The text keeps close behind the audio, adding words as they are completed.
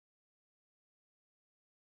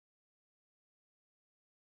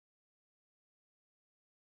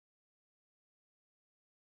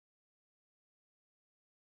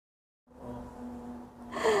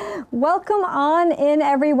Welcome on in,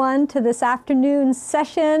 everyone, to this afternoon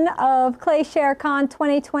session of ClayShareCon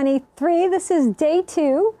 2023. This is day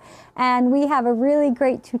 2, and we have a really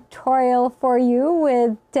great tutorial for you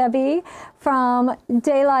with Debbie from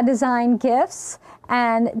De La Design Gifts.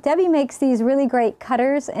 And Debbie makes these really great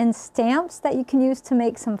cutters and stamps that you can use to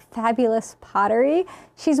make some fabulous pottery.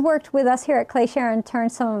 She's worked with us here at ClayShare and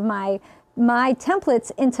turned some of my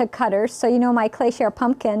templates into cutters. So you know my ClayShare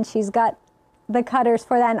pumpkin, she's got the cutters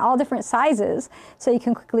for that in all different sizes, so you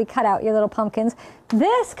can quickly cut out your little pumpkins.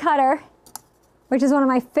 This cutter, which is one of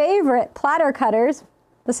my favorite platter cutters,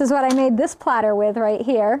 this is what I made this platter with right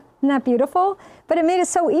here. Isn't that beautiful? But it made it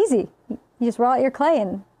so easy. You just roll out your clay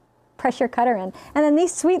and press your cutter in. And then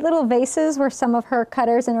these sweet little vases were some of her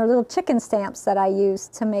cutters and her little chicken stamps that I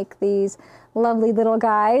used to make these lovely little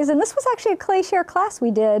guys. And this was actually a ClayShare class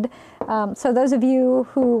we did. So those of you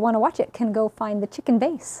who want to watch it can go find the chicken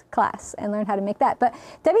vase class and learn how to make that. But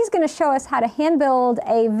Debbie's going to show us how to hand build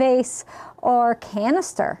a vase or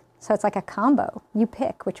canister. So it's like a combo. You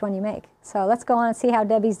pick which one you make. So let's go on and see how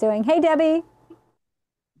Debbie's doing. Hey, Debbie.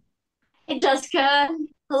 Hey, Jessica.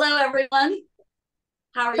 Hello, everyone.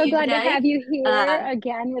 How are so you glad today? to have you here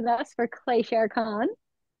again with us for ClayShareCon.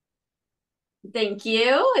 Thank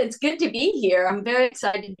you. It's good to be here. I'm very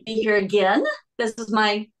excited to be here again. This is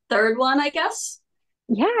my third one, I guess.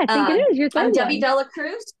 Yeah, I think it is your third I'm Debbie one. Dela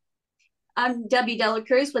Cruz. I'm Debbie Dela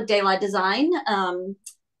Cruz with De La Design.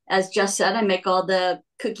 As Jess said, I make all the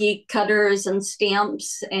cookie cutters and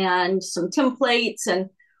stamps and some templates and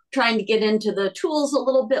trying to get into the tools a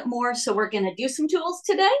little bit more. So we're going to do some tools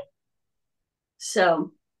today.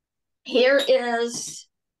 So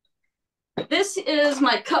this is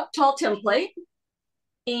my cup tall template,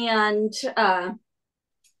 and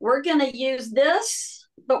we're going to use this,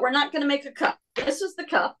 but we're not going to make a cup. This is the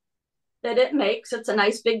cup that it makes. It's a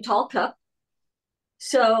nice big tall cup.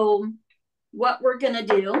 So what we're going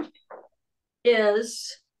to do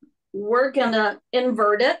is we're going to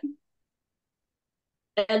invert it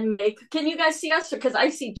and make, can you guys see us? Because I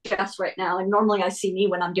see Jess right now, and normally I see me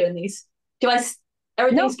when I'm doing these.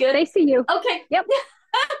 Everything's good? They see you. Okay. Yep.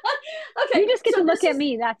 Okay. You just get to look at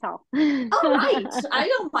me, that's all. All right. I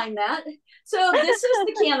don't mind that. So this is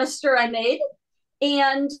the canister I made.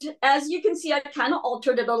 And as you can see, I kind of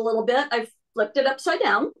altered it a little bit. I flipped it upside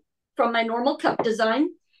down from my normal cup design.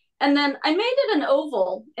 And then I made it an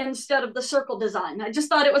oval instead of the circle design. I just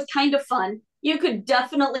thought it was kind of fun. You could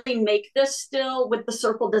definitely make this still with the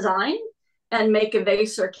circle design and make a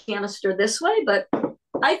vase or canister this way, but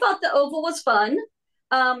I thought the oval was fun.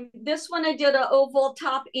 This one I did an oval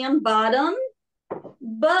top and bottom,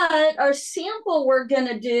 but our sample we're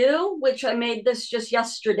gonna do, which I made this just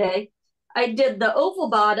yesterday, I did the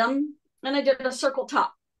oval bottom and I did a circle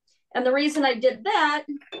top. And the reason I did that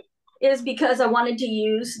is because I wanted to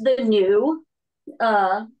use the new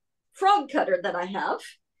frog cutter that I have.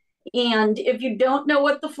 And if you don't know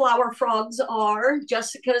what the flower frogs are,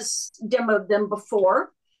 Jessica's demoed them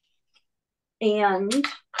before. And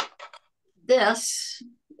this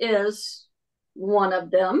is one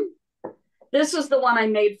of them. This is the one I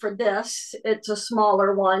made for this. It's a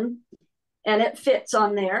smaller one and it fits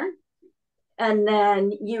on there. And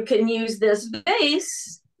then you can use this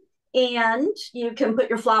vase and you can put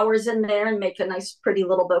your flowers in there and make a nice pretty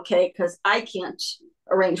little bouquet, because I can't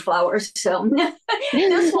arrange flowers. So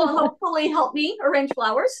this will hopefully help me arrange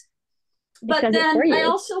flowers. But then I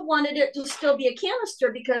also wanted it to still be a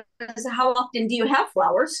canister, because how often do you have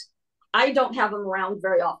flowers? I don't have them around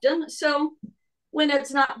very often. So when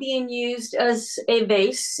it's not being used as a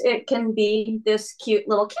vase, it can be this cute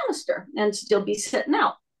little canister and still be sitting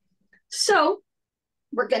out. So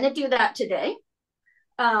we're going to do that today.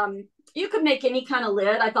 You could make any kind of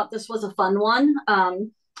lid. I thought this was a fun one.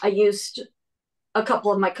 I used a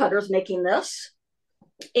couple of my cutters making this.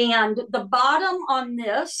 And the bottom on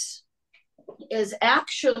this is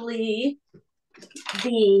actually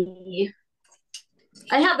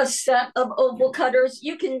I have a set of oval cutters.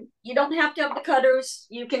 You don't have to have the cutters.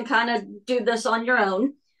 You can kind of do this on your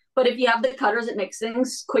own. But if you have the cutters, it makes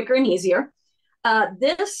things quicker and easier.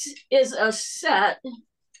 This is a set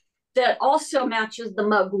that also matches the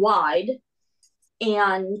mug wide.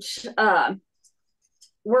 And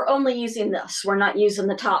we're only using this. We're not using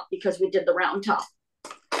the top because we did the round top.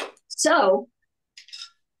 So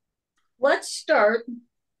let's start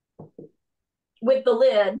with the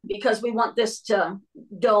lid, because we want this to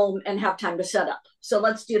dome and have time to set up. So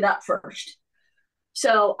let's do that first.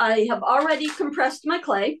 So I have already compressed my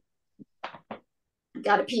clay.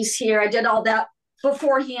 Got a piece here. I did all that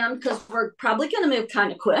beforehand because we're probably going to move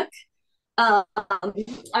kind of quick.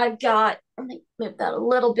 I've got, let me move that a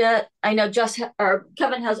little bit. I know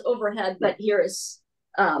Kevin has overhead, but here is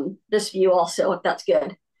this view also, if that's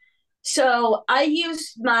good. So I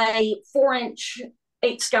used my 4-inch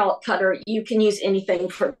 8 scallop cutter. You can use anything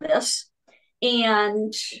for this.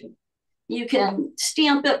 And you can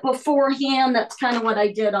stamp it beforehand. That's kind of what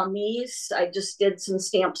I did on these. I just did some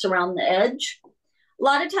stamps around the edge. A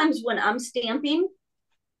lot of times when I'm stamping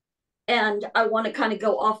and I want to kind of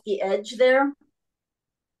go off the edge there,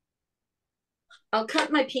 I'll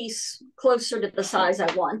cut my piece closer to the size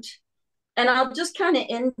I want. And I'll just kind of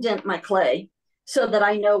indent my clay so that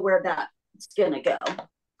I know where that's going to go.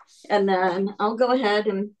 And then I'll go ahead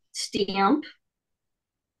and stamp.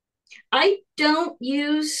 I don't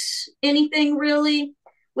use anything really.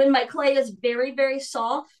 When my clay is very, very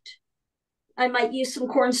soft, I might use some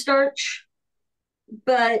cornstarch,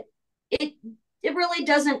 but it really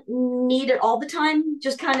doesn't need it all the time.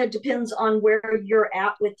 Just kind of depends on where you're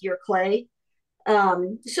at with your clay.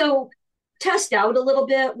 So test out a little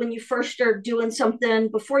bit when you first start doing something.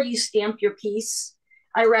 Before you stamp your piece,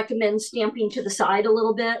 I recommend stamping to the side a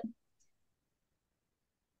little bit.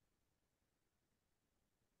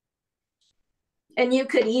 And you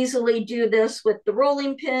could easily do this with the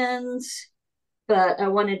rolling pins, but I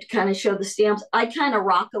wanted to kind of show the stamps. I kind of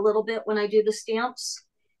rock a little bit when I do the stamps,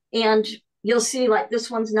 and you'll see like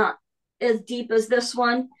this one's not as deep as this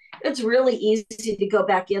one. It's really easy to go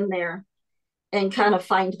back in there and kind of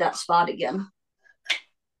find that spot again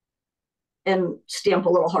and stamp a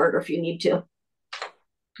little harder if you need to.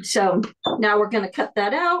 So now we're going to cut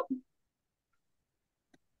that out.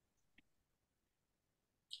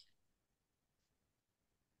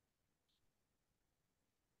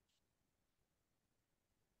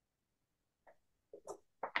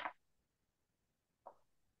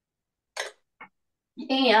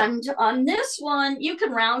 And on this one, you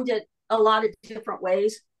can round it a lot of different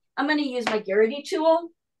ways. I'm going to use my Garrity tool.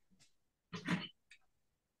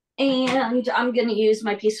 And I'm going to use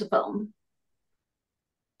my piece of foam.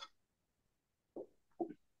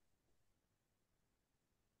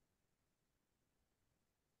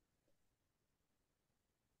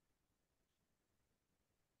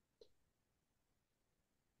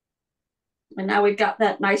 And now we've got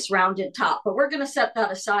that nice rounded top, but we're going to set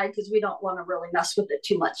that aside because we don't want to really mess with it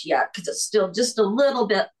too much yet because it's still just a little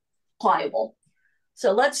bit pliable.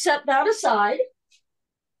 So let's set that aside.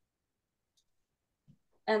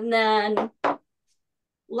 And then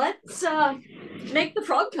let's make the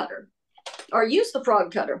frog cutter or use the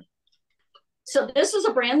frog cutter. So this is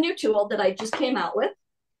a brand new tool that I just came out with.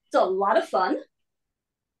 It's a lot of fun.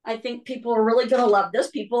 I think people are really going to love this.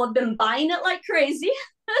 People have been buying it like crazy.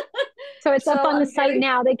 So it's up on the site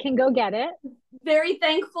now. They can go get it. Very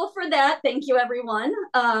thankful for that. Thank you, everyone.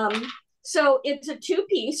 So it's a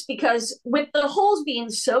 2-piece because with the holes being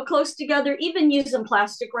so close together, even using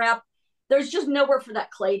plastic wrap, there's just nowhere for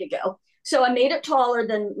that clay to go. So I made it taller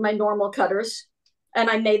than my normal cutters, and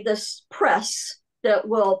I made this press that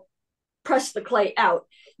will press the clay out.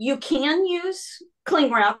 You can use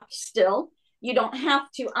cling wrap still. You don't have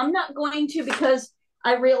to. I'm not going to because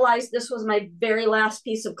I realized this was my very last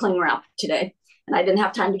piece of cling wrap today, and I didn't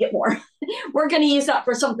have time to get more. We're going to use that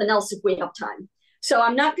for something else if we have time. So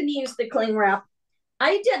I'm not going to use the cling wrap.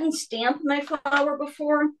 I didn't stamp my flower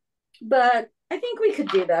before, but I think we could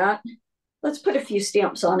do that. Let's put a few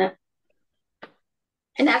stamps on it.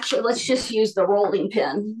 And actually, let's just use the rolling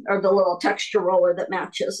pin or the little texture roller that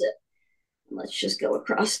matches it. Let's just go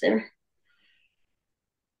across there.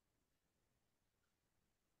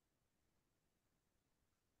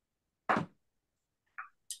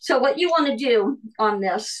 So what you want to do on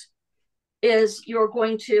this is you're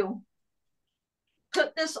going to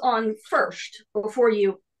put this on first before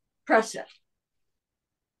you press it.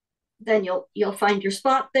 Then you'll find your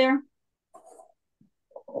spot there.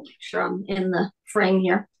 Make sure I'm in the frame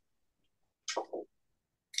here.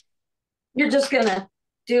 You're just gonna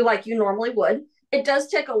do like you normally would. It does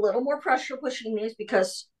take a little more pressure pushing these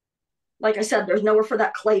because, like I said, there's nowhere for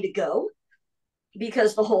that clay to go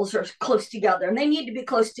because the holes are close together, and they need to be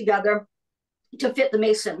close together to fit the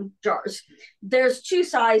mason jars. There's 2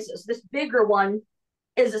 sizes. This bigger one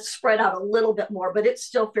is spread out a little bit more, but it's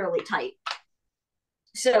still fairly tight.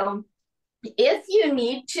 So if you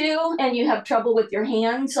need to and you have trouble with your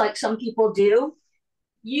hands, like some people do,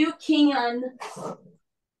 you can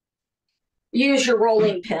use your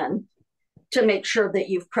rolling pin to make sure that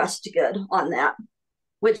you've pressed good on that,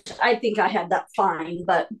 which I think I had that fine,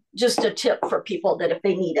 but just a tip for people that if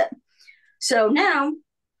they need it. So now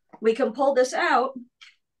we can pull this out,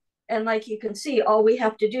 and like you can see, all we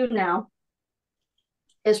have to do now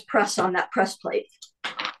is press on that press plate.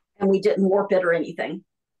 we didn't warp it or anything.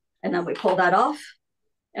 And then we pull that off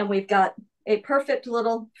and we've got a perfect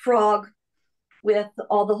little frog with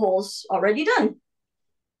all the holes already done.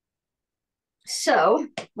 So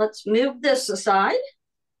let's move this aside.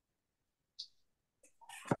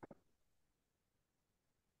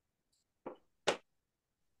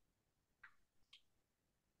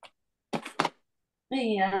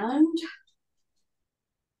 And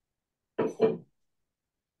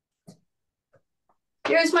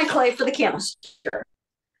here's my clay for the canister.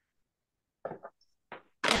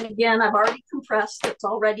 And again, I've already compressed. It's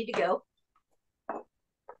all ready to go.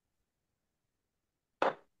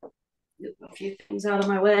 Move a few things out of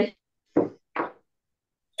my way. And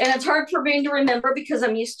it's hard for me to remember because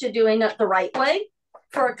I'm used to doing it the right way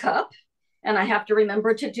for a cup. And I have to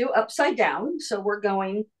remember to do upside down. So we're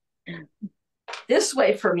going this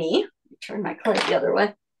way for me. Turn my clay the other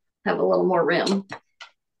way, have a little more room.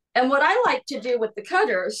 And what I like to do with the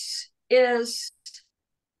cutters is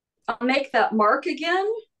I'll make that mark again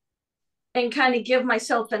and kind of give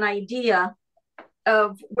myself an idea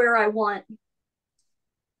of where I want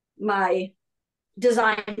my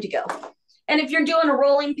design to go. And if you're doing a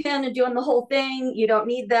rolling pin and doing the whole thing, you don't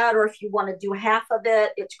need that. Or if you want to do half of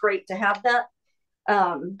it, it's great to have that.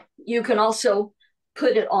 You can also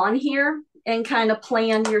put it on here and kind of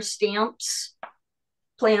plan your stamps,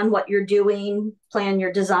 plan what you're doing, plan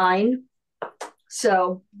your design.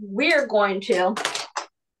 So we're going to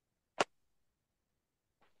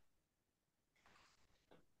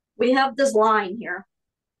we have this line here,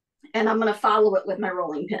 and I'm going to follow it with my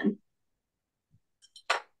rolling pin.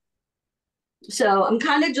 So I'm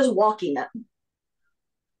kind of just walking it.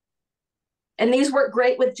 And these work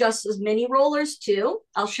great with just as mini rollers too.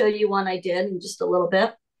 I'll show you one I did in just a little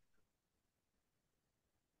bit.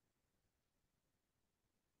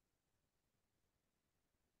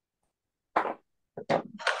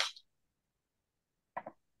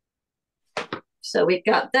 So we've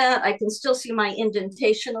got that. I can still see my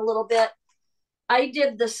indentation a little bit. I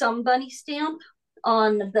did the Some Bunny stamp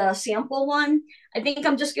on the sample one. I think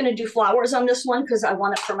I'm just going to do flowers on this one because I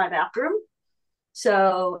want it for my bathroom.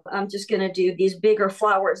 So I'm just going to do these bigger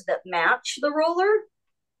flowers that match the roller.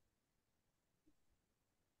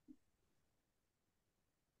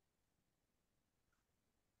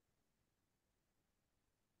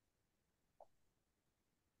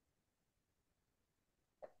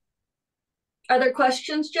 Other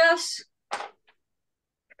questions, Jess?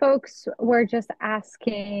 Folks were just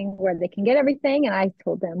asking where they can get everything, and I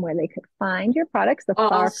told them where they could find your products. The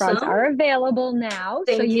flower frogs are available now.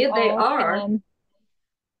 Thank you. They are.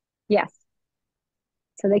 Yes.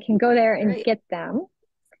 So they can go there and get them.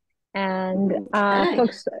 And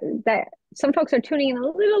some folks are tuning in a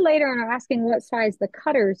little later and are asking what size the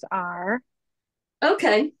cutters are.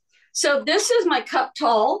 Okay. So this is my cup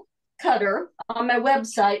tall cutter on my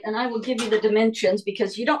website, and I will give you the dimensions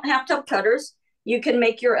because you don't have to have cutters. You can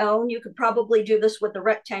make your own. You could probably do this with a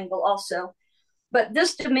rectangle also. But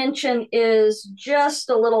this dimension is just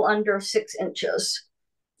a little under 6 inches.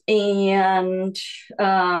 And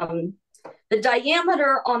the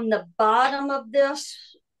diameter on the bottom of this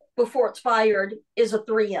before it's fired is a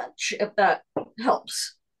 3-inch, if that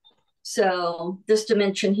helps. So this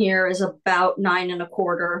dimension here is about 9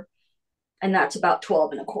 1/4, and that's about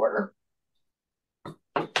 12 1/4.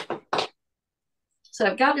 So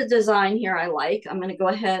I've got a design here I like. I'm going to go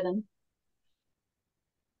ahead and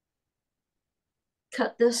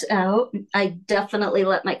cut this out. I definitely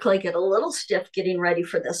let my clay get a little stiff getting ready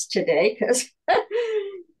for this today because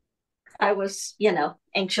I was,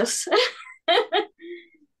 anxious.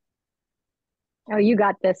 Oh, you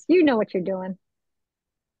got this. You know what you're doing.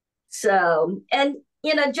 So, and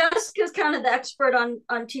Jessica's kind of the expert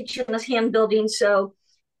on teaching us hand building. So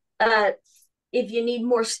if you need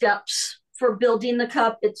more steps for building the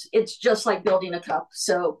cup, it's just like building a cup.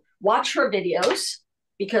 So watch her videos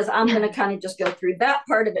because I'm going to kind of just go through that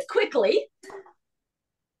part of it quickly.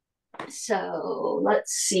 So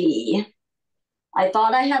let's see. I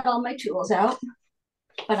thought I had all my tools out,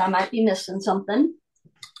 but I might be missing something.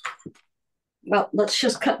 Well, let's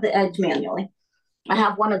just cut the edge manually. I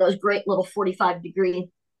have one of those great little 45-degree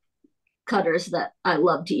cutters that I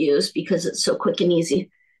love to use because it's so quick and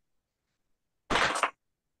easy.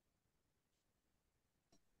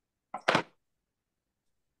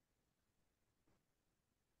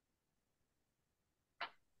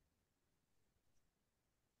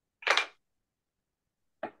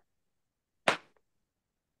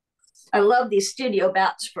 I love these studio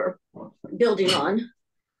bats for building on.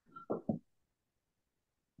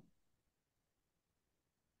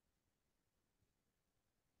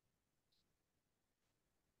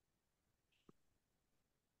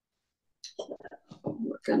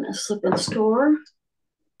 We're gonna slip and score.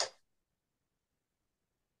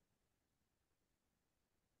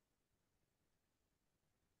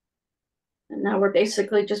 And now we're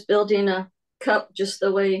basically just building a cup just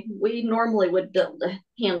the way we normally would build a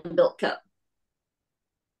hand-built cup.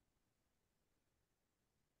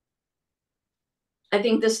 I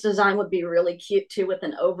think this design would be really cute too with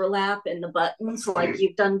an overlap in the buttons like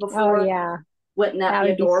you've done before. Oh yeah. Wouldn't that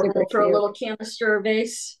be adorable for a little canister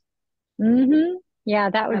vase? Mm-hmm. Yeah,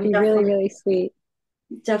 that would be really, really sweet.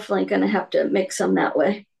 Definitely going to have to make some that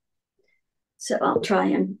way. So I'll try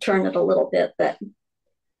and turn it a little bit, but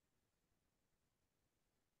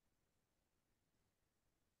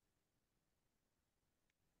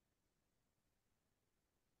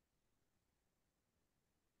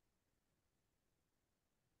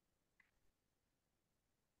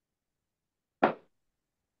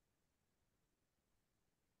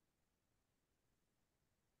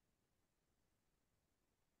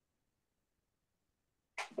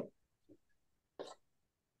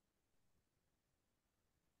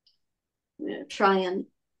I'm going to try and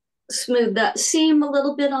smooth that seam a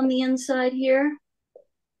little bit on the inside here.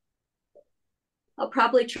 I'll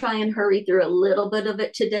probably try and hurry through a little bit of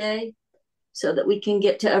it today so that we can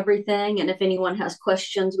get to everything. And if anyone has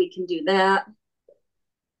questions, we can do that.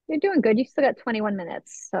 You're doing good. You still got 21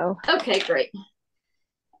 minutes. So okay, great.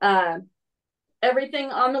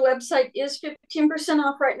 Everything on the website is 15%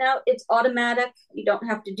 off right now. It's automatic. You don't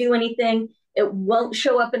have to do anything. It won't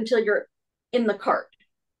show up until you're in the cart.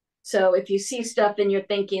 So if you see stuff and you're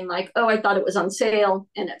thinking like, oh, I thought it was on sale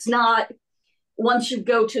and it's not, once you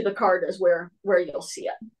go to the cart is where you'll see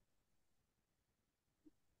it.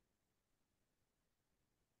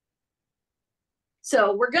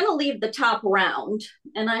 So we're going to leave the top round,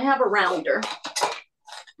 and I have a rounder.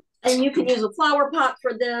 And you can use a flower pot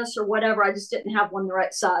for this or whatever. I just didn't have one the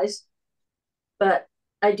right size. But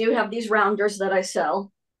I do have these rounders that I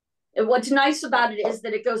sell. And what's nice about it is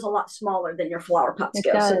that it goes a lot smaller than your flower pots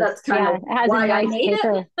go. So that's kind of why I made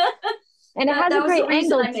it. And it has a great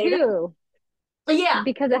angle too. Yeah,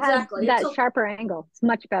 because it has that sharper angle. It's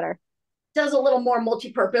much better. Does a little more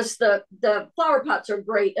multi-purpose. The flower pots are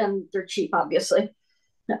great and they're cheap, obviously.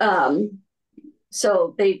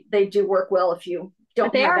 So they do work well if you don't.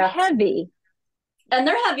 But they are heavy. And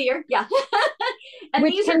they're heavier, yeah. And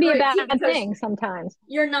which can be a bad thing sometimes.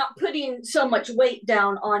 You're not putting so much weight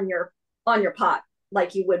down on your pot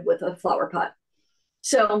like you would with a flower pot.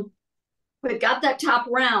 So we've got that top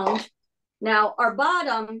round. Now our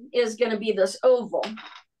bottom is going to be this oval.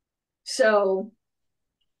 So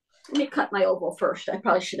let me cut my oval first. I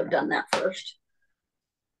probably should have done that first.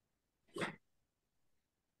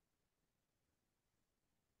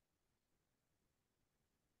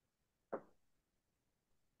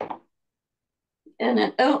 And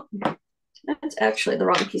then, oh, that's actually the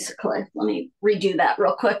wrong piece of clay. Let me redo that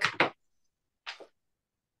real quick.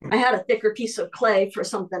 I had a thicker piece of clay for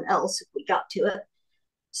something else if we got to it.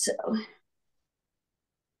 So.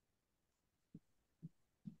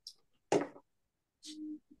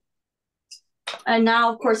 And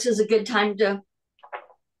now, of course, is a good time to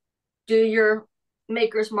do your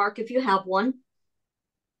maker's mark if you have one.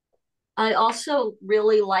 I also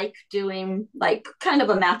really like doing like kind of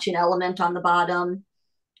a matching element on the bottom.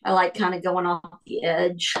 I like kind of going off the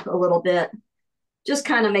edge a little bit. Just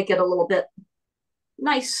kind of make it a little bit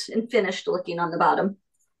nice and finished looking on the bottom.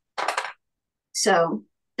 So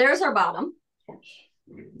there's our bottom.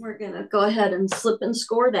 We're going to go ahead and slip and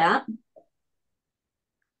score that.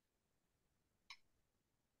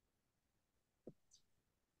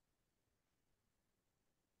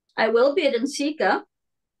 I will be at NCECA.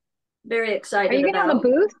 Very excited. Are you going to have a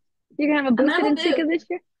booth? You're going to have a booth at NCECA this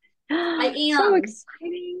year? I am. So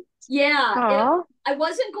exciting. Yeah. I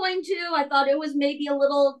wasn't going to. I thought it was maybe a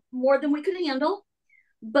little more than we could handle.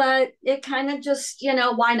 But it kind of just,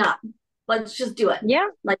 why not? Let's just do it. Yeah.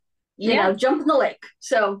 Like, you know, jump in the lake.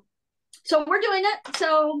 So we're doing it.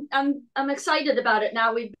 So I'm excited about it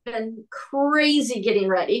now. We've been crazy getting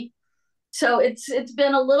ready. So it's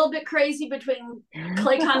been a little bit crazy between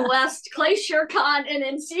ClayCon West, ClayShareCon, and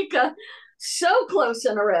NCECA, so close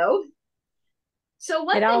in a row. So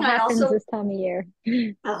one thing I happens this time of year.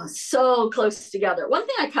 Oh, so close together. One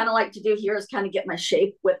thing I kind of like to do here is kind of get my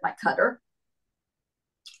shape with my cutter.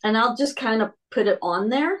 And I'll just kind of put it on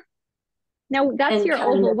there. Now that's your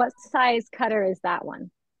oval. What size cutter is that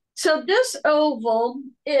one? So this oval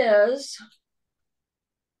is,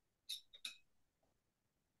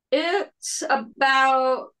 it's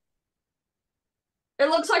about, it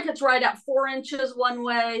looks like it's right at 4 inches one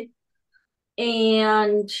way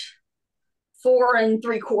and 4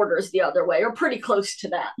 3/4 the other way, or pretty close to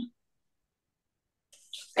that.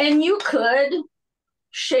 And you could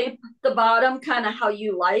shape the bottom kind of how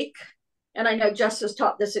you like. And I know Jess has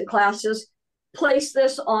taught this in classes. Place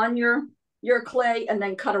this on your clay and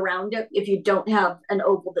then cut around it if you don't have an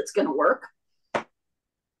oval that's going to work.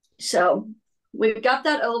 So we've got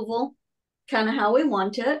that oval kind of how we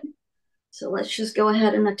want it. So let's just go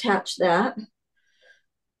ahead and attach that.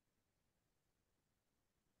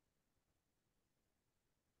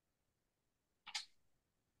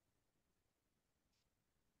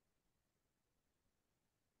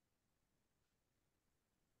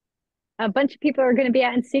 A bunch of people are going to be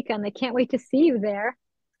out in Seca, and they can't wait to see you there.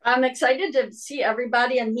 I'm excited to see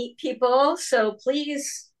everybody and meet people. So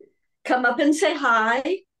please come up and say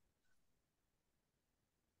hi.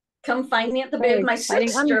 Come find me at the booth. My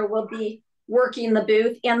sister will be working the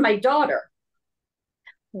booth and my daughter.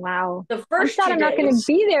 Wow. The first I'm sad 2 I'm not going to days.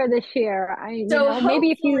 be there this year. So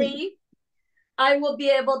maybe if you. hopefully I will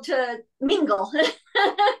be able to mingle.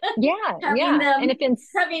 Yeah, having yeah. them, And if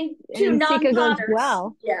having two Seca goes non-potters.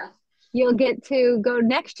 well, yeah, you'll get to go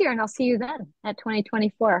next year, and I'll see you then at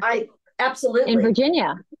 2024 I absolutely in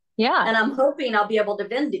Virginia. Yeah. And I'm hoping I'll be able to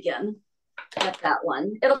vend again at that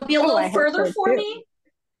one. It'll be a Oh, little I hope further so, for too. me.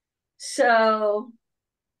 So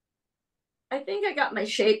I think I got my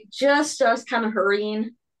shape just, I was kind of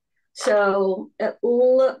hurrying. So it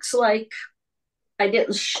looks like I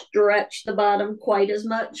didn't stretch the bottom quite as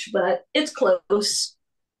much, but it's close.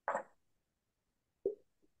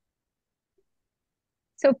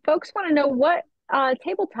 So folks want to know, what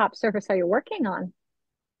tabletop surface are you working on?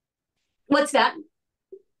 What's that?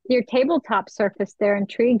 Your tabletop surface. They're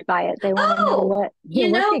intrigued by it. They want to know what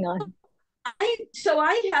you're working on.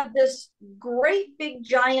 I have this great big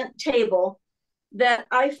giant table that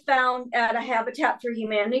I found at a Habitat for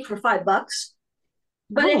Humanity for $5,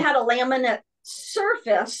 but it had a laminate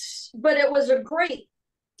surface, but it was a great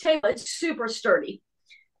table. It's super sturdy.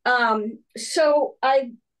 So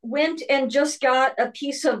I went and just got a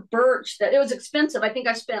piece of birch that it was expensive. I think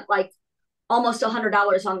I spent like almost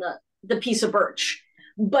 $100 on the piece of birch,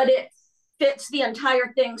 but it fits the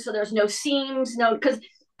entire thing. So there's no seams, because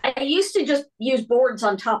I used to just use boards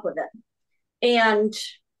on top of it. And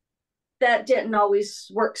that didn't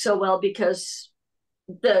always work so well because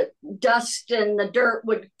the dust and the dirt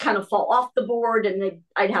would kind of fall off the board and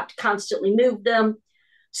I'd have to constantly move them.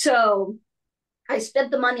 So I spent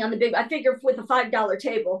the money on the big, I figured with a $5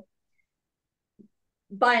 table,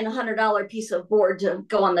 buying $100 piece of board to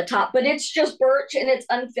go on the top, but it's just birch and it's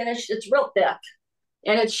unfinished. It's real thick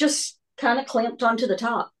and it's just kind of clamped onto the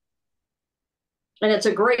top. And it's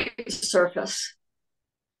a great surface.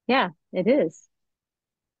 Yeah, it is.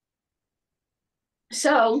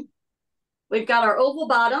 So we've got our oval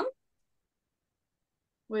bottom.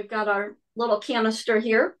 We've got our little canister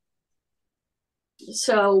here.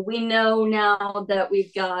 So we know now that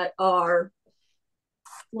we've got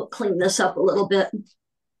we'll clean this up a little bit.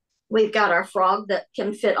 We've got our frog that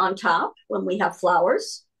can fit on top when we have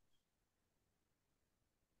flowers.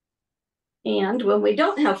 And when we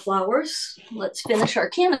don't have flowers, let's finish our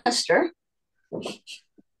canister.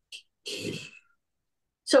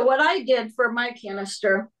 So what I did for my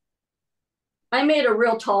canister, I made a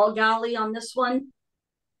real tall galley on this one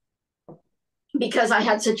because I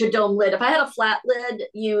had such a dome lid. If I had a flat lid,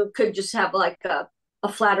 you could just have like a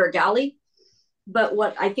flatter galley. But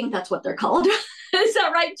I think that's what they're called. Is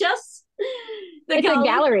that right, Jess? It's a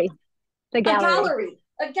gallery. A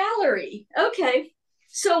gallery. Okay.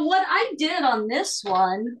 So what I did on this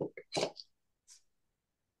one,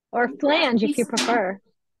 or flange if you prefer.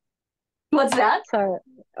 What's that? So,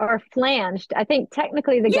 or flanged. I think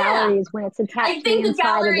technically the gallery is when it's attached to the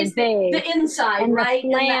inside of the vase. The inside, and right? The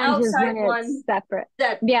flange and the is when it's separate.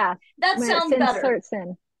 That sounds better. Inserts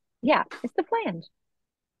in. Yeah, it's the flange.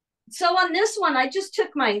 So on this one, I just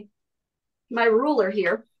took my ruler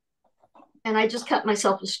here and I just cut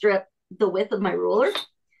myself a strip the width of my ruler.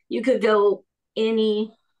 You could go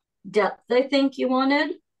any depth I think you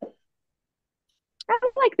wanted. I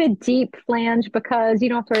like the deep flange because you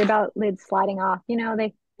don't have to worry about lids sliding off. I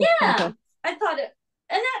thought it,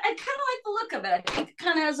 and I kind of like the look of it. I think it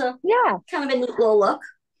kind of has a kind of a neat little look.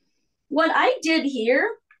 What I did here,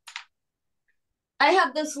 I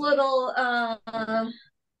have this little, I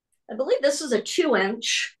believe this is a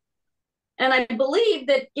 2-inch. And I believe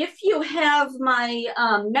that if you have my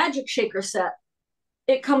magic shaker set,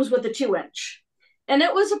 it comes with a 2-inch. And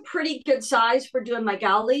it was a pretty good size for doing my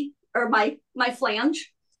galley or my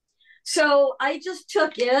flange. So I just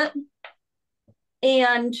took it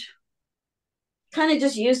and kind of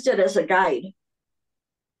just used it as a guide.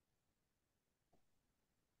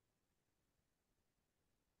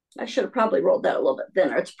 I should have probably rolled that a little bit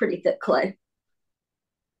thinner. It's pretty thick clay.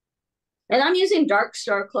 And I'm using dark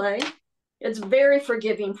star clay. It's very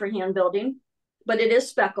forgiving for hand building, but it is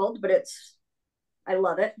speckled, but I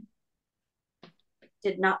love it.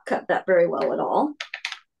 Did not cut that very well at all.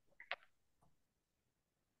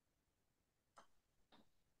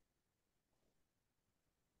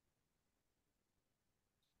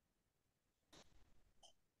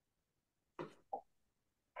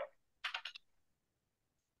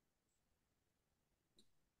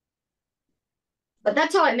 But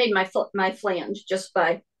that's how I made my flange, just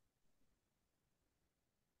by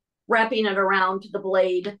wrapping it around the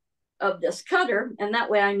blade of this cutter. And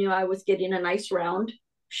that way I knew I was getting a nice round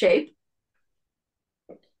shape.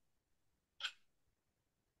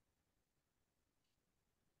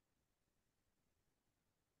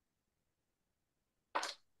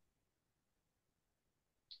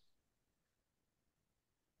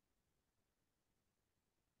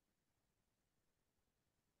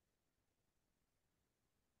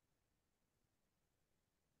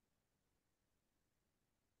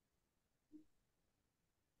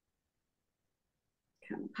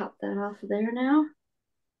 Kind of pop that off of there now.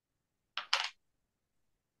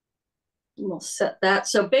 And we'll set that.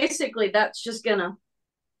 So basically that's just gonna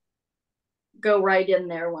go right in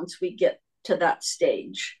there once we get to that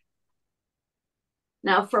stage.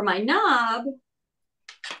 Now for my knob,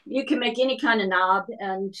 you can make any kind of knob,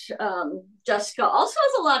 and Jessica also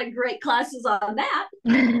has a lot of great classes on that.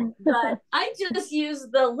 But I just use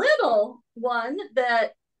the little one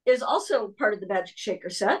that is also part of the Magic Shaker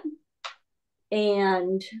set.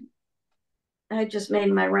 And I just made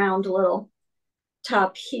my round little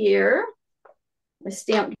top here. I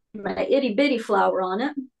stamped my itty bitty flower on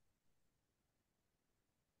it.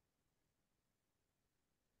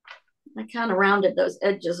 I kind of rounded those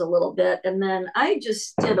edges a little bit, and then I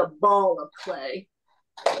just did a ball of clay.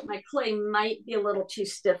 My clay might be a little too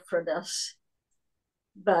stiff for this,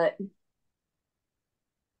 but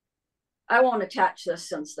I won't attach this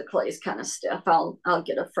since the clay is kind of stiff. I'll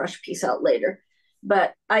get a fresh piece out later.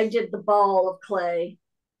 But I did the ball of clay,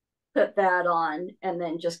 put that on, and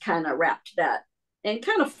then just kind of wrapped that and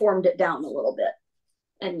kind of formed it down a little bit.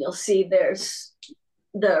 And you'll see there's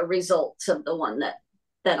the results of the one that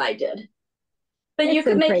I did. But you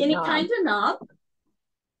could make any kind of knob.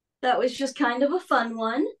 That was just kind of a fun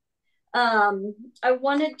one. I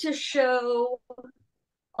wanted to show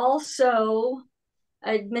also,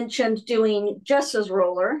 I'd mentioned doing Jessa's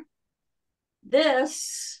roller.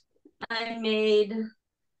 This I made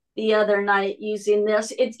the other night using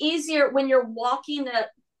this. It's easier when you're walking it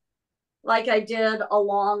like I did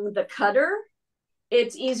along the cutter.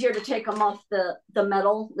 It's easier to take them off the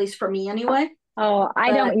metal, at least for me anyway. Oh,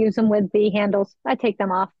 I don't use them with the handles. I take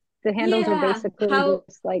them off. The handles are basically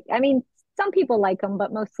just like, I mean, some people like them,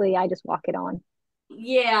 but mostly I just walk it on.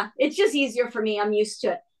 Yeah, it's just easier for me. I'm used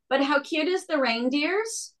to it. But how cute is the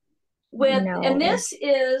reindeers? And this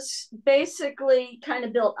is basically kind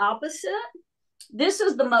of built opposite. This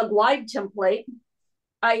is the mug wide template.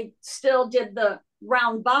 I still did the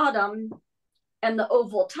round bottom and the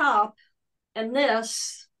oval top. And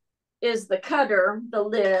this is the cutter, the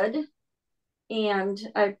lid. And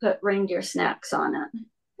I put reindeer snacks on it.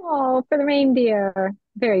 Oh, for the reindeer.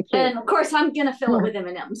 Very cute. And of course, I'm going to fill it with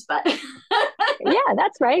M&Ms, but. Yeah,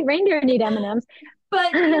 that's right. Reindeer need M&Ms.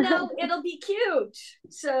 But, you know, it'll be cute.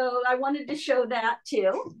 So I wanted to show that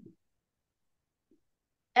too.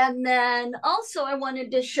 And then also I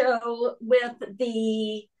wanted to show with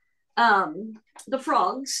the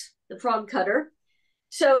frogs, the frog cutter.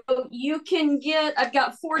 So you can get, I've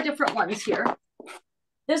got 4 different ones here.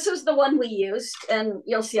 This is the one we used, and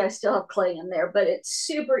you'll see I still have clay in there, but it's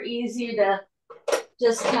super easy to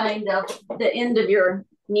just kind of, the end of your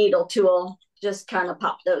needle tool, just kind of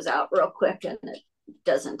pop those out real quick, and it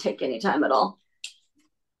doesn't take any time at all.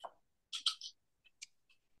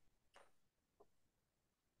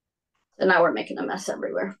 So now we're making a mess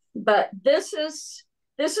everywhere. But this is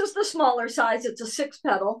the smaller size. It's a 6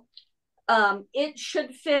 petal. It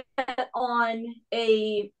should fit on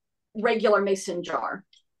a regular mason jar,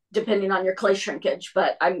 depending on your clay shrinkage,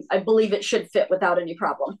 but I believe it should fit without any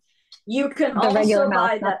problem. You can also regular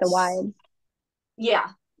buy mouth, not the wide. Yeah.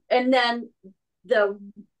 And then the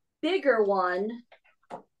bigger one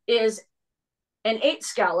is an 8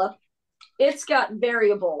 scallop. It's got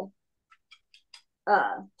variable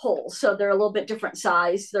holes, so they're a little bit different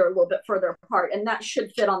size. They're a little bit further apart, and that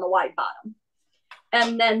should fit on the wide bottom.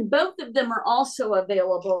 And then both of them are also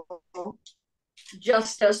available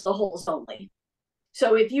just as the holes only.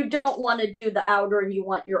 So if you don't want to do the outer and you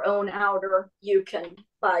want your own outer, you can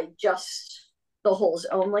buy just the holes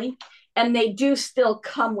only. And they do still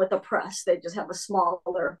come with a press. They just have a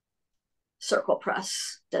smaller circle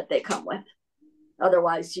press that they come with.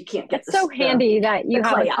 Otherwise, you can't get it's so handy that you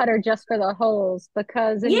have a cutter just for the holes,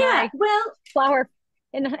 because in my flower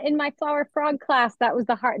in my flower frog class, that was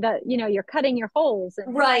the hard that you're cutting your holes,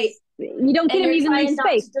 and you don't get them evenly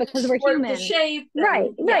spaced because we're human.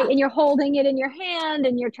 Right. And you're holding it in your hand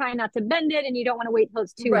and you're trying not to bend it, and you don't want to wait till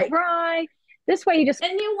it's too dry. This way you just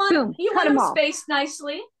want them spaced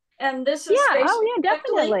nicely, and this is spaced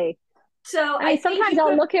definitely. So I mean, sometimes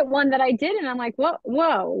I'll look at one that I did and I'm like, whoa,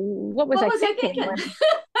 what was I thinking?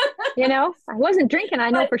 I wasn't drinking,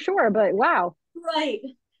 I know for sure, but wow. Right.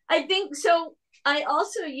 I think so. I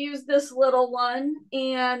also used this little one,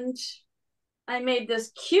 and I made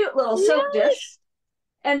this cute little soap dish.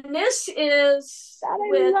 And this is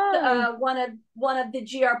with one of the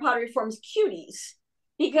GR Pottery Form's cuties,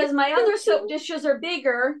 because my other soap dishes are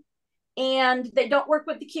bigger and they don't work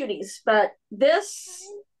with the cuties, but this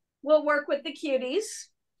will work with the cuties.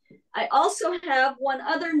 I also have one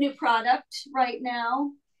other new product right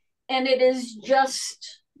now, and it is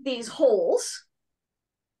just these holes.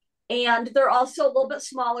 And they're also a little bit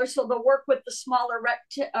smaller, so they'll work with the smaller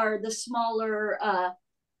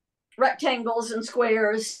rectangles and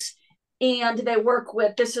squares. And they work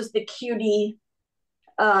with, this is the cutie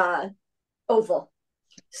oval.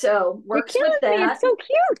 So works with that. It's so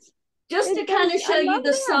cute. Just to kind of show you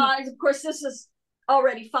the size. Of course, this is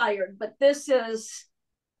already fired, but this is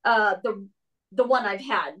the one I've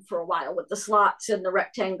had for a while with the slots and the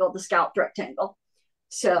rectangle, the scalloped rectangle.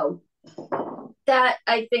 So that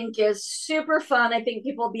I think is super fun. I think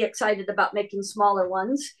people will be excited about making smaller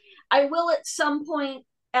ones. I will at some point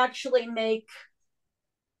actually make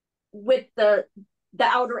with the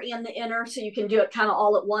outer and the inner, so you can do it kind of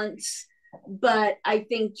all at once. But I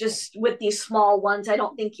think just with these small ones, I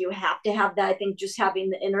don't think you have to have that. I think just having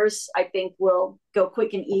the inners, I think, will go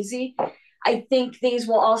quick and easy. I think these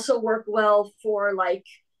will also work well for like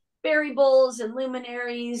berry bowls and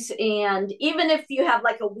luminaries. And even if you have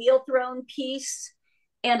like a wheel thrown piece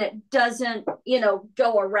and it doesn't,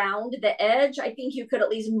 go around the edge, I think you could at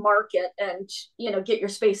least mark it and, get your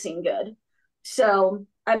spacing good. So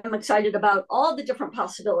I'm excited about all the different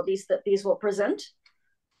possibilities that these will present.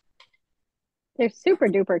 They're super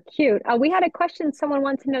duper cute. We had a question. Someone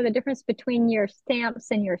wants to know the difference between your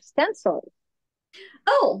stamps and your stencils.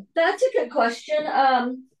 Oh, that's a good question.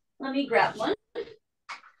 Let me grab one.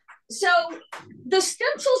 So the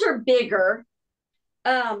stencils are bigger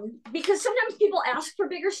because sometimes people ask for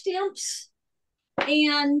bigger stamps,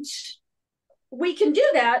 and we can do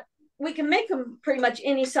that. We can make them pretty much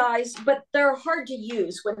any size, but they're hard to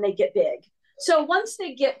use when they get big. So once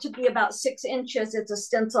they get to be about 6 inches, it's a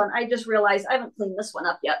stencil. And I just realized I haven't cleaned this one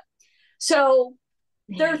up yet. So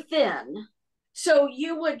they're thin. So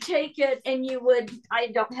you would take it and I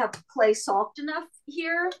don't have clay soft enough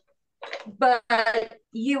here, but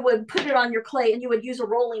you would put it on your clay and you would use a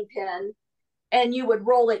rolling pin and you would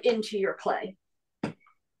roll it into your clay.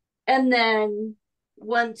 And then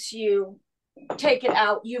once you take it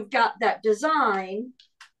out, you've got that design.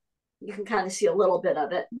 You can kind of see a little bit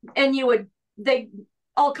of it. And they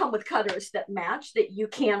all come with cutters that match, that you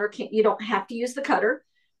can or can't. You don't have to use the cutter,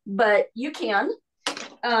 but you can.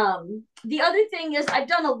 The other thing is I've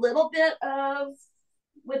done a little bit of,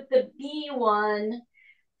 with the B one,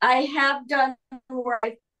 I have done where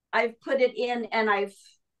I've put it in and I've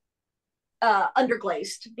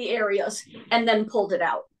underglazed the areas and then pulled it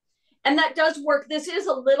out. And that does work. This is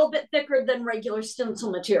a little bit thicker than regular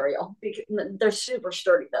stencil material. They're super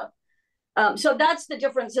sturdy though. So that's the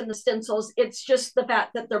difference in the stencils. It's just the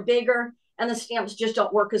fact that they're bigger and the stamps just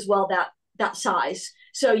don't work as well that size.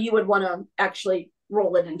 So you would want to actually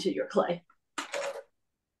roll it into your clay.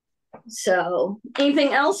 So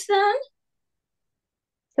anything else then?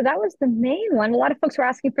 So that was the main one. A lot of folks were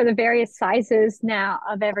asking for the various sizes now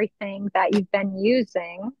of everything that you've been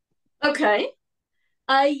using. Okay.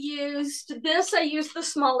 I used the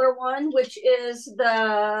smaller one, which is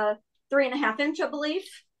the 3.5 inch, I believe.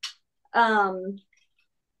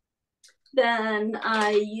 Then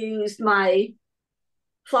I used my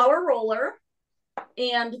flower roller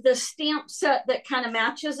and the stamp set that kind of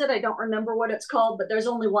matches it. I don't remember what it's called, but there's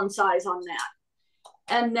only one size on that.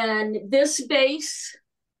 And then this base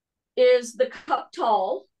is the cup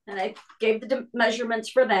tall, and I gave the measurements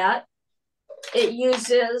for that. It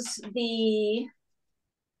uses the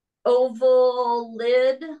oval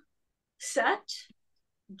lid set,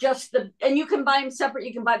 and you can buy them separate.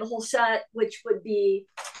 You can buy the whole set, which would be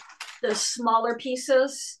the smaller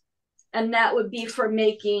pieces, and that would be for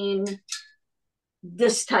making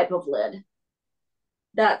this type of lid.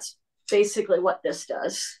 That's basically what this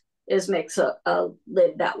does, is makes a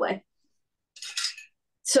lid that way.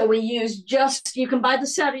 So we use just, you can buy the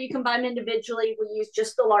set or you can buy them individually. We use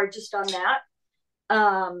just the largest on that.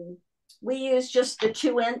 We use just the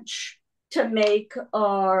 2-inch to make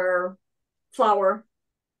our flower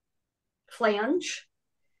flange.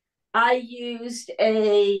 I used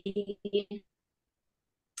a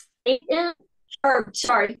 8-inch, or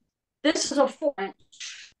sorry, this is a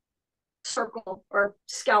 4-inch circle or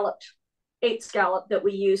scalloped, 8 scallop that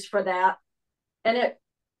we used for that. And it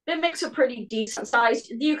makes a pretty decent size.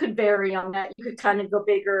 You could vary on that. You could kind of go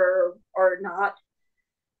bigger or not.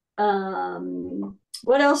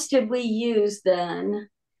 What else did we use then?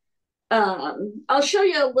 I'll show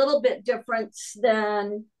you a little bit difference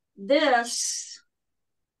than this.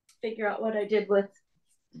 Figure out what I did with.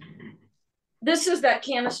 This is that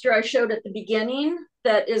canister I showed at the beginning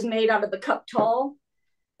that is made out of the cup tall.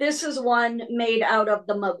 This is one made out of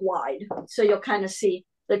the mug wide. So you'll kind of see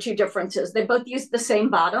the two differences. They both use the same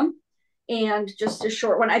bottom and just a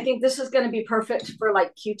short one. I think this is going to be perfect for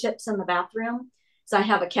like Q-tips in the bathroom. So I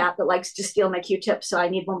have a cat that likes to steal my Q-tips, so I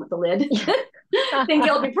need one with the lid. I think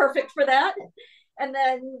it'll be perfect for that. And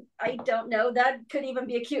then I don't know, that could even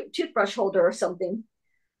be a cute toothbrush holder or something.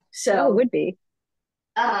 So it would be.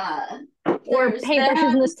 Or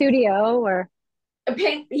paintbrushes in the studio, or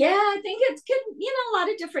paint. Yeah, I think it's good. A lot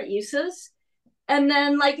of different uses. And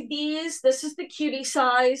then like these, this is the cutie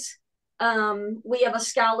size. We have a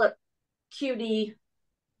scallop cutie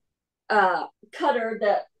cutter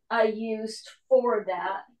that I used for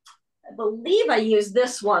that. I believe I used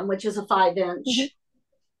this one, which is a 5-inch.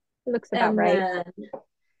 Mm-hmm. Looks about right.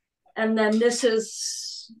 And then this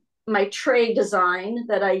is my tray design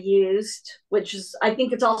that I used, which is, I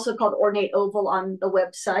think it's also called Ornate Oval on the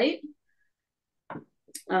website.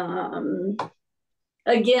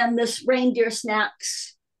 Again, this reindeer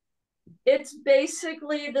snacks, it's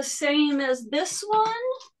basically the same as this one,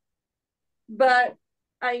 but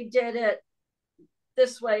I did it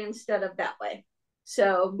this way instead of that way.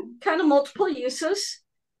 So kind of multiple uses.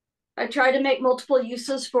 I try to make multiple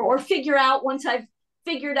uses for, or figure out, once I've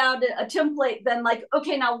figured out a template, then like,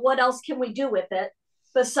 okay, now what else can we do with it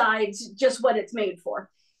besides just what it's made for?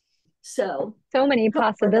 So many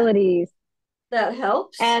possibilities. That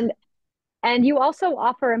helps. And you also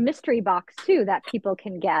offer a mystery box too that people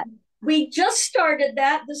can get. We just started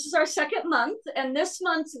that. This is our 2nd month, and this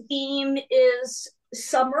month's theme is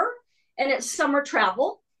summer, and it's summer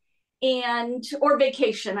travel and or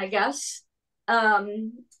vacation, I guess.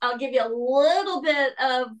 I'll give you a little bit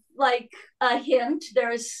of like a hint.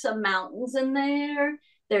 There's some mountains in there.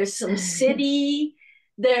 There's some city.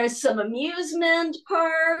 There's some amusement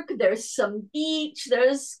park. There's some beach.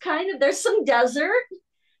 There's some desert.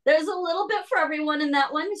 There's a little bit for everyone in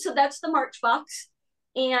that one. So that's the March box.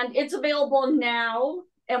 And it's available now.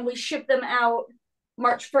 And we ship them out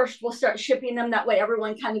March 1st. We'll start shipping them. That way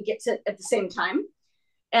everyone kind of gets it at the same time.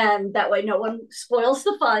 And that way no one spoils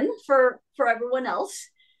the fun for everyone else.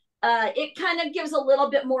 It kind of gives a little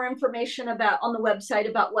bit more information about on the website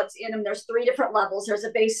about what's in them. There's 3 different levels. There's a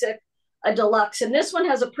basic, a deluxe, and this one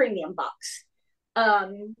has a premium box.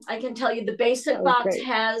 I can tell you the basic box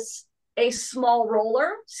has a small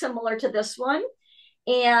roller similar to this one,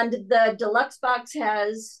 and the deluxe box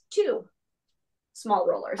has 2 small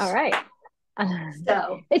rollers. All right.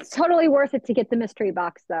 So it's totally worth it to get the mystery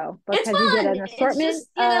box though, because you get an assortment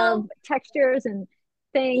of textures and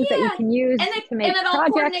things that you can use to make projects. All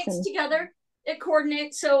coordinates together. It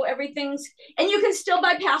coordinates, so everything's, and you can still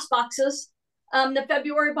buy past boxes. The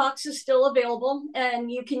February box is still available,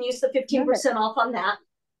 and you can use the 15% off on that.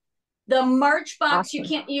 The March box, you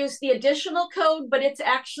can't use the additional code, but it's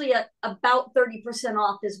actually about 30%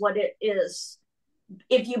 off is what it is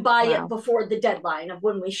if you buy it before the deadline of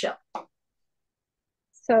when we ship.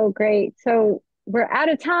 So great. So we're out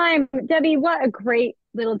of time. Debbie, what a great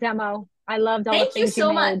little demo. I loved all the things you made. Thank you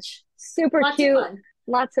so much. Super cute.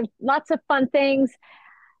 Lots of fun things.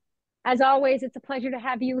 As always, it's a pleasure to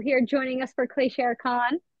have you here joining us for ClayShare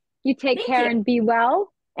Con. You take care and be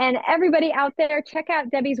well. And everybody out there, check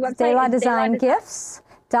out Debbie's website.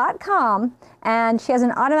 DayLawDesignGifts.com. And she has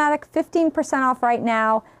an automatic 15% off right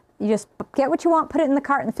now. You just get what you want, put it in the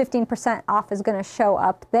cart, and the 15% off is going to show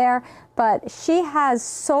up there. But she has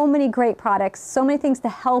so many great products, so many things to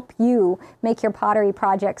help you make your pottery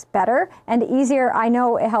projects better and easier. I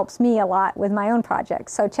know it helps me a lot with my own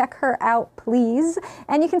projects. So check her out, please.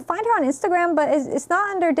 And you can find her on Instagram, but it's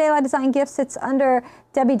not under De La Design Gifts. It's under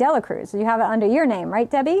Debbie Delacruz. You have it under your name,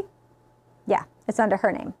 right, Debbie? Yeah, it's under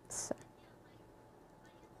her name.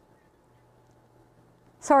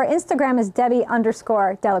 So our Instagram is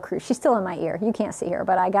Debbie_Delacruz. She's still in my ear. You can't see her,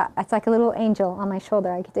 but it's like a little angel on my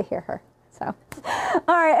shoulder. I get to hear her. So,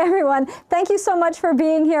 all right, everyone, thank you so much for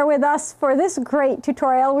being here with us for this great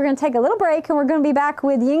tutorial. We're going to take a little break, and we're going to be back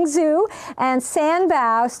with Ying Zhu and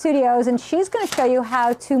Sanbao Studios, and she's going to show you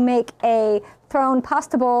how to make a throne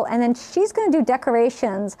pasta bowl, and then she's going to do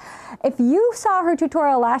decorations. If you saw her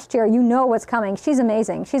tutorial last year, you know what's coming. She's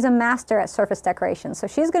amazing. She's a master at surface decoration. So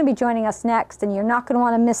she's going to be joining us next, and you're not going to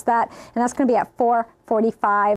want to miss that, and that's going to be at 4:45.